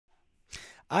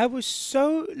I was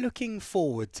so looking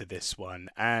forward to this one,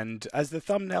 and as the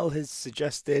thumbnail has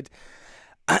suggested,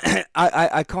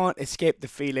 I can't escape the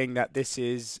feeling that this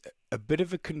is a bit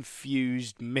of a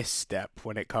confused misstep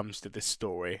when it comes to this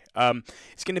story.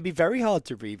 It's going to be very hard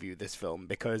to review this film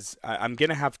because I'm going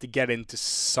to have to get into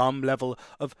some level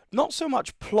of not so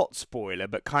much plot spoiler,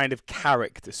 but kind of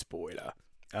character spoiler.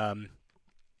 Um,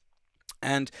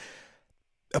 and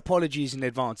apologies in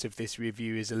advance if this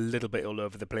review is a little bit all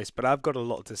over the place, but I've got a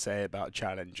lot to say about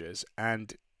Challengers,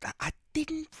 and I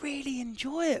didn't really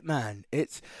enjoy it, man.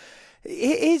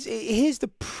 Here's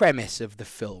the premise of the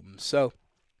film. So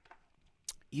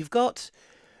you've got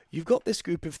this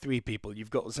group of three people. You've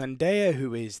got Zendaya,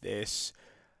 who is this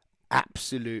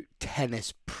absolute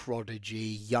tennis prodigy,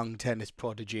 young tennis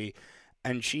prodigy,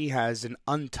 and she has an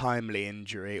untimely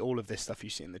injury. All of this stuff you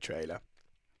see in the trailer.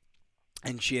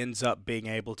 And she ends up being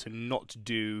able to not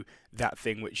do that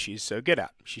thing which she's so good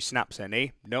at. She snaps her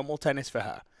knee. No more tennis for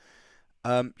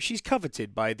her. She's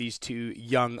coveted by these two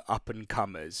young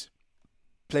up-and-comers,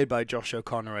 played by Josh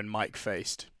O'Connor and Mike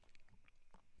Faced.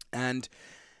 And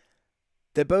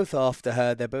they're both after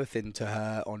her. They're both into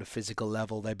her on a physical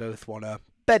level. They both want to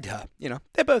bed her. You know,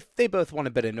 they both want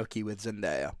a bit of nookie with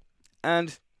Zendaya.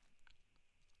 And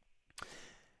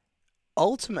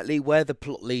ultimately, where the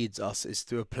plot leads us is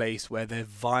to a place where they're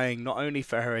vying not only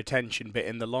for her attention, but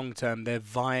in the long term, they're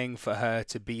vying for her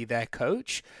to be their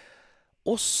coach.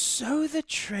 Or so the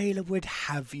trailer would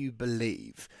have you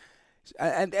believe.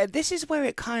 And this is where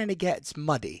it kind of gets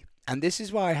muddy. And this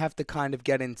is where I have to kind of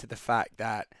get into the fact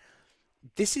that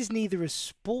this is neither a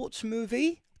sports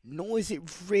movie, nor is it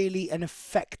really an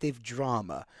effective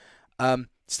drama.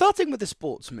 Starting with the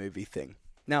sports movie thing.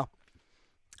 Now,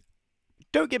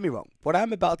 don't get me wrong, what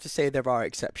I'm about to say there are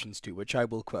exceptions to, which I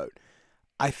will quote.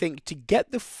 I think to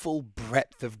get the full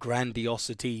breadth of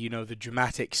grandiosity, you know, the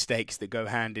dramatic stakes that go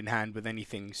hand in hand with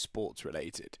anything sports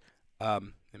related.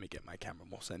 Let me get my camera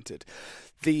more centered.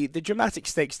 The dramatic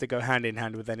stakes that go hand in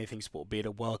hand with anything sport, be it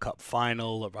a World Cup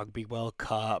final, a Rugby World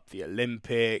Cup, the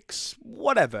Olympics,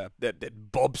 whatever. The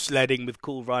bobsledding with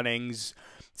cool runnings,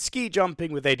 ski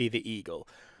jumping with Eddie the Eagle.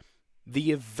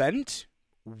 The event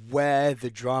where the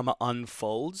drama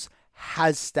unfolds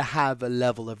has to have a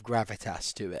level of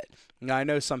gravitas to it. Now, I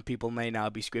know some people may now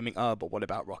be screaming, oh, but what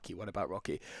about Rocky? What about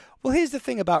Rocky? Well, here's the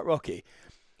thing about Rocky.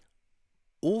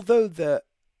 Although the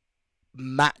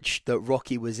match that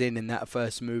Rocky was in that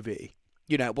first movie,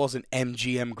 you know, it wasn't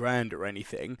MGM Grand or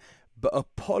anything, but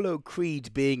Apollo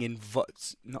Creed being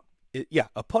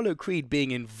Apollo Creed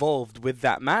being involved with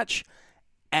that match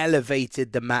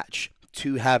elevated the match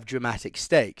to have dramatic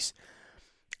stakes.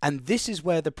 And this is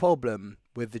where the problem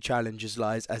with the Challengers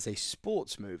lies as a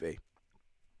sports movie.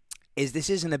 Is this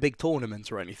isn't a big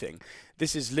tournament or anything.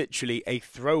 This is literally a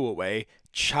throwaway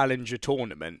challenger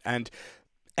tournament. And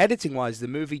editing-wise, the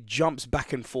movie jumps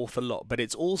back and forth a lot, but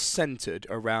it's all centered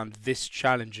around this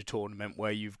challenger tournament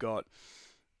where you've got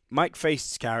Mike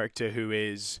Faist's character, who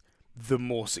is the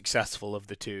more successful of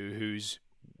the two, who's,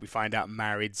 we find out,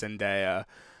 married Zendaya,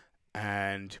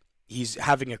 and he's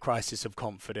having a crisis of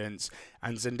confidence,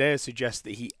 and Zendaya suggests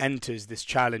that he enters this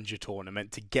challenger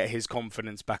tournament to get his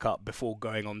confidence back up before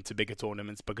going on to bigger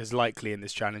tournaments, because likely in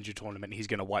this challenger tournament he's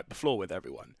going to wipe the floor with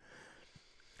everyone.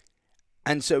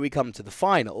 And so we come to the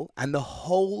final, and the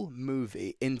whole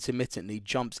movie intermittently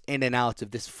jumps in and out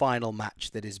of this final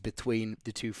match that is between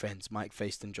the two friends, Mike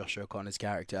Faist and Josh O'Connor's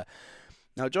character.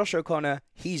 Now, Josh O'Connor,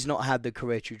 he's not had the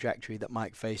career trajectory that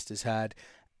Mike Faist has had,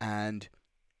 and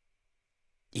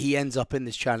he ends up in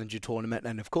this challenger tournament,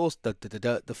 and of course,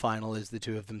 the final is the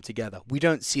two of them together. We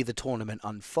don't see the tournament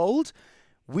unfold.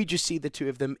 We just see the two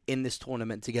of them in this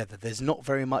tournament together. There's not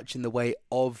very much in the way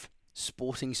of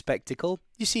sporting spectacle.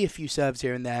 You see a few serves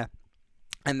here and there,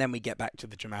 and then we get back to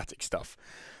the dramatic stuff.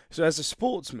 So as a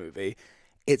sports movie,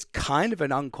 it's kind of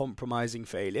an uncompromising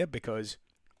failure because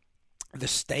the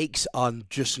stakes are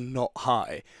just not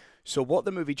high. So what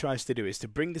the movie tries to do is to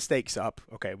bring the stakes up.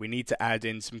 Okay, we need to add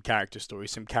in some character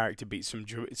stories, some character beats, some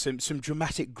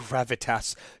dramatic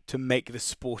gravitas to make the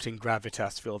sporting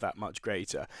gravitas feel that much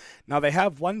greater. Now, they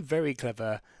have one very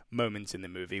clever moment in the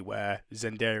movie where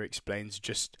Zendaya explains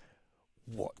just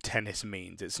what tennis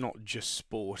means. It's not just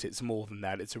sport, it's more than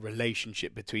that. It's a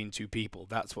relationship between two people.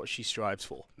 That's what she strives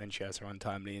for. Then she has her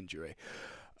untimely injury.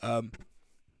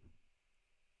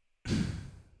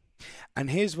 And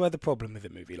here's where the problem with the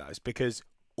movie lies, because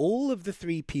all of the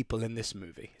three people in this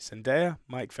movie, Zendaya,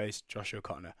 Mike Faist, Josh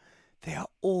O'Connor, they are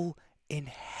all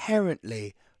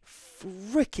inherently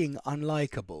freaking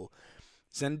unlikable.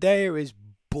 Zendaya is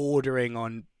bordering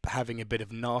on having a bit of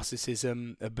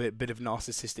narcissism, a bit of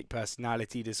narcissistic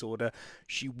personality disorder.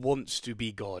 She wants to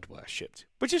be God worshipped,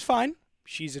 which is fine.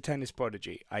 She's a tennis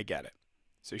prodigy. I get it.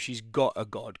 So she's got a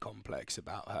God complex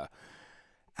about her.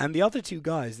 And the other two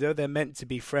guys, though they're meant to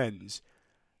be friends,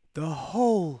 the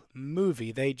whole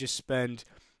movie they just spend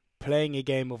playing a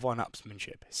game of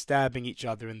one-upsmanship, stabbing each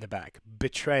other in the back,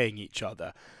 betraying each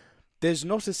other. There's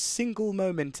not a single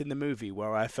moment in the movie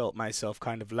where I felt myself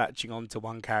kind of latching on to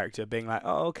one character, being like,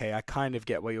 oh, okay, I kind of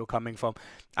get where you're coming from.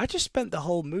 I just spent the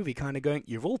whole movie kind of going,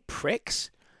 you're all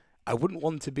pricks. I wouldn't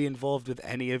want to be involved with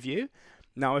any of you.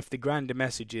 Now, if the grander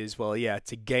message is, well, yeah,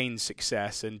 to gain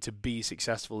success and to be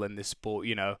successful in this sport,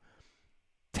 you know,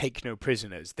 take no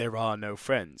prisoners, there are no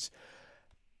friends.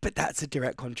 But that's a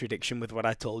direct contradiction with what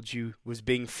I told you was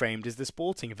being framed as the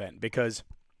sporting event, because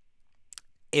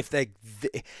if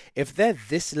they're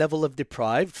this level of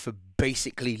deprived for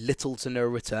basically little to no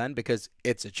return, because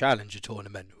it's a challenger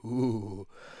tournament, ooh,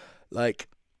 like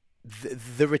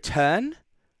the return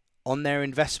on their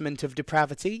investment of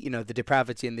depravity, you know, the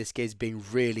depravity in this case being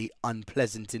really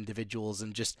unpleasant individuals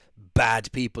and just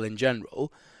bad people in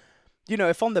general, you know,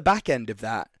 if on the back end of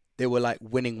that they were like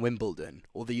winning Wimbledon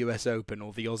or the US Open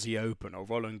or the Aussie Open or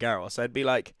Roland Garros, I'd be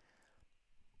like,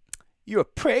 you're a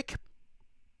prick,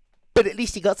 but at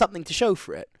least you got something to show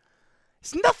for it.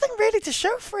 There's nothing really to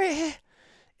show for it here.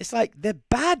 It's like they're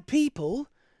bad people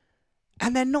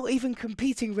and they're not even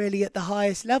competing really at the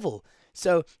highest level.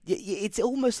 So it's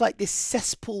almost like this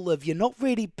cesspool of, you're not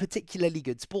really particularly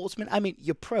good sportsmen. I mean,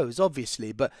 you're pros,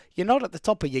 obviously, but you're not at the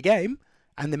top of your game,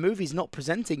 and the movie's not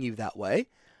presenting you that way.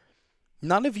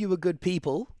 None of you are good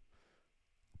people,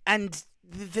 and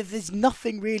there's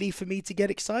nothing really for me to get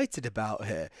excited about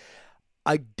here.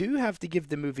 I do have to give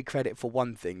the movie credit for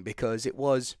one thing, because it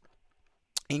was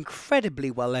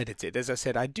incredibly well edited. As I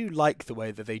said, I do like the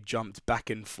way that they jumped back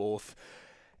and forth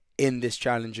in this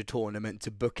challenger tournament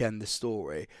to bookend the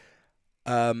story.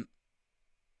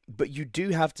 But you do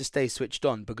have to stay switched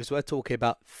on, because we're talking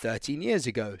about 13 years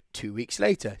ago, 2 weeks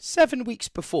later, 7 weeks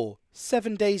before,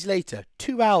 7 days later,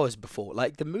 2 hours before.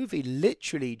 Like, the movie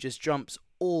literally just jumps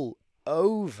all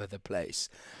over the place.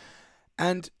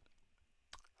 And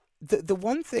the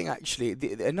one thing, actually,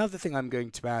 another thing I'm going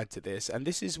to add to this, and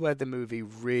this is where the movie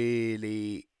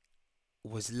really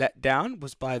was let down,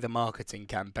 was by the marketing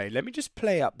campaign. Let me just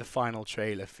play up the final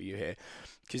trailer for you here,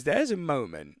 because there's a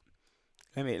moment.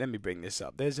 Let me bring this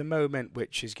up. There's a moment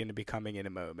which is going to be coming in a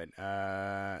moment.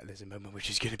 There's a moment which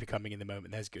is going to be coming in a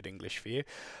moment. There's good English for you.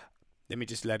 Let me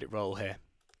just let it roll here.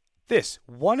 This,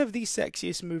 one of the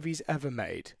sexiest movies ever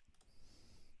made.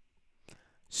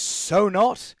 So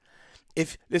not.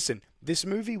 Listen, this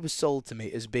movie was sold to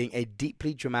me as being a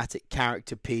deeply dramatic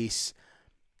character piece,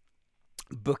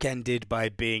 bookended by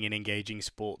being an engaging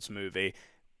sports movie,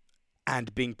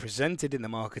 and being presented in the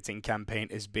marketing campaign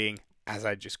as being, as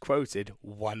I just quoted,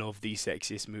 one of the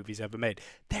sexiest movies ever made.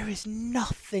 There is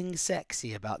nothing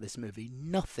sexy about this movie.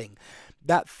 Nothing.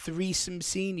 That threesome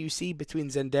scene you see between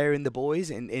Zendaya and the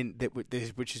boys,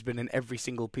 which has been in every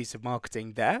single piece of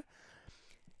marketing there,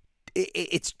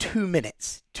 it's 2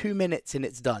 minutes. 2 minutes and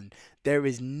it's done. There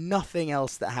is nothing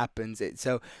else that happens.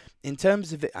 So, in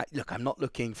terms of it, look, I'm not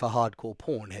looking for hardcore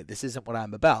porn here. This isn't what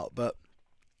I'm about, but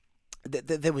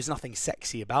there was nothing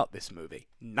sexy about this movie.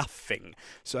 Nothing.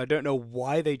 So I don't know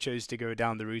why they chose to go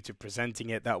down the route of presenting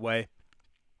it that way.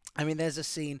 I mean, there's a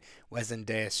scene where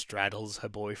Zendaya straddles her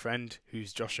boyfriend,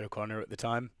 who's Josh O'Connor at the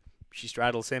time. She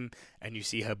straddles him, and you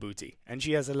see her booty. And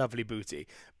she has a lovely booty.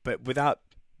 But without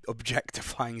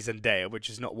objectifying Zendaya, which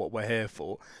is not what we're here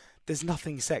for, there's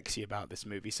nothing sexy about this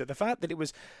movie. So the fact that it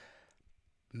was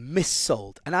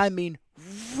missold, and I mean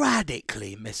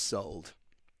radically missold,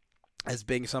 as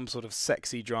being some sort of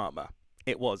sexy drama,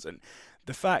 it wasn't.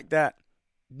 The fact that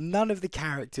none of the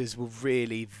characters were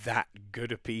really that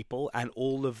good of people, and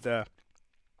all of the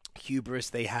hubris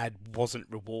they had wasn't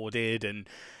rewarded, and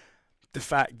the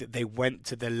fact that they went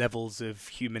to the levels of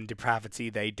human depravity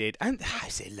they did, and I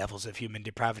say levels of human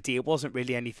depravity, it wasn't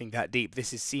really anything that deep.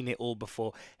 This has seen it all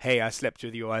before. Hey, I slept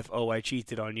with your wife. Oh, I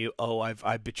cheated on you. Oh,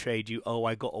 I betrayed you. Oh,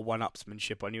 I got a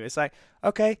one-upsmanship on you. It's like,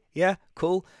 okay, yeah,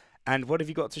 cool. And what have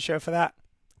you got to show for that?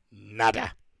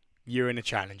 Nada. You're in a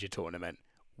challenger tournament.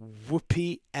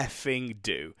 Whoopee effing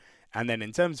do. And then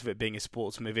in terms of it being a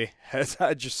sports movie, as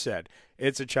I just said,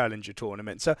 it's a challenger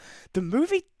tournament. So the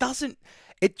movie doesn't...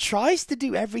 It tries to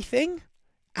do everything,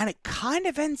 and it kind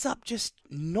of ends up just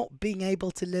not being able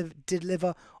to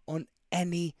deliver on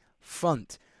any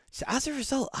front. So as a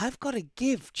result, I've got to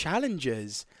give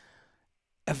Challengers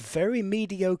a very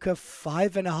mediocre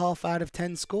 5.5 out of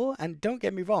 10 score. And don't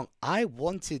get me wrong, I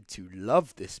wanted to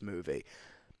love this movie.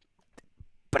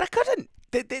 but I couldn't.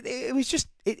 It was just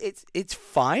it's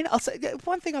fine. I'll say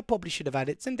one thing I probably should have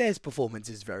added. Zendaya's performance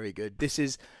is very good.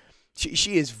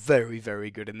 She is very,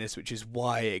 very good in this, which is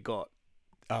why it got,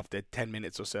 after 10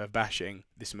 minutes or so of bashing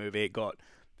this movie, it got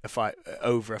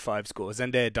over a 5 score.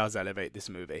 Zendaya does elevate this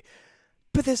movie.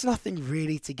 But there's nothing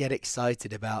really to get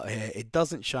excited about here. It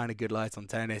doesn't shine a good light on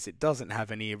tennis. It doesn't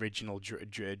have any original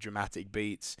dramatic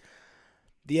beats.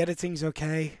 The editing's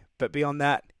okay, but beyond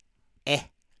that,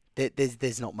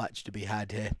 there's not much to be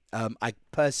had here. I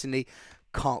personally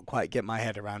can't quite get my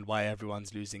head around why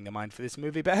everyone's losing their mind for this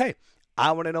movie. But hey,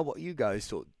 I want to know what you guys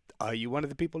thought. Are you one of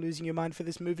the people losing your mind for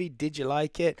this movie? Did you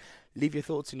like it? Leave your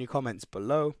thoughts in your comments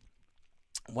below.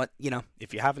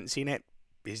 If you haven't seen it,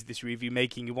 is this review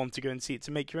making you want to go and see it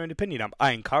to make your own opinion up?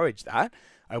 I encourage that.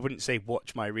 I wouldn't say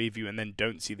watch my review and then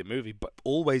don't see the movie, but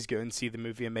always go and see the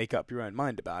movie and make up your own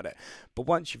mind about it. But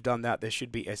once you've done that, there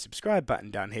should be a subscribe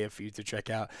button down here for you to check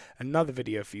out, another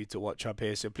video for you to watch up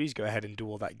here, so please go ahead and do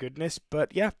all that goodness.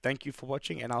 But yeah, thank you for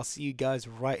watching, and I'll see you guys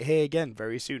right here again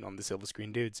very soon on the Silver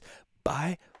Screen Dudes.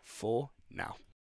 Bye for now.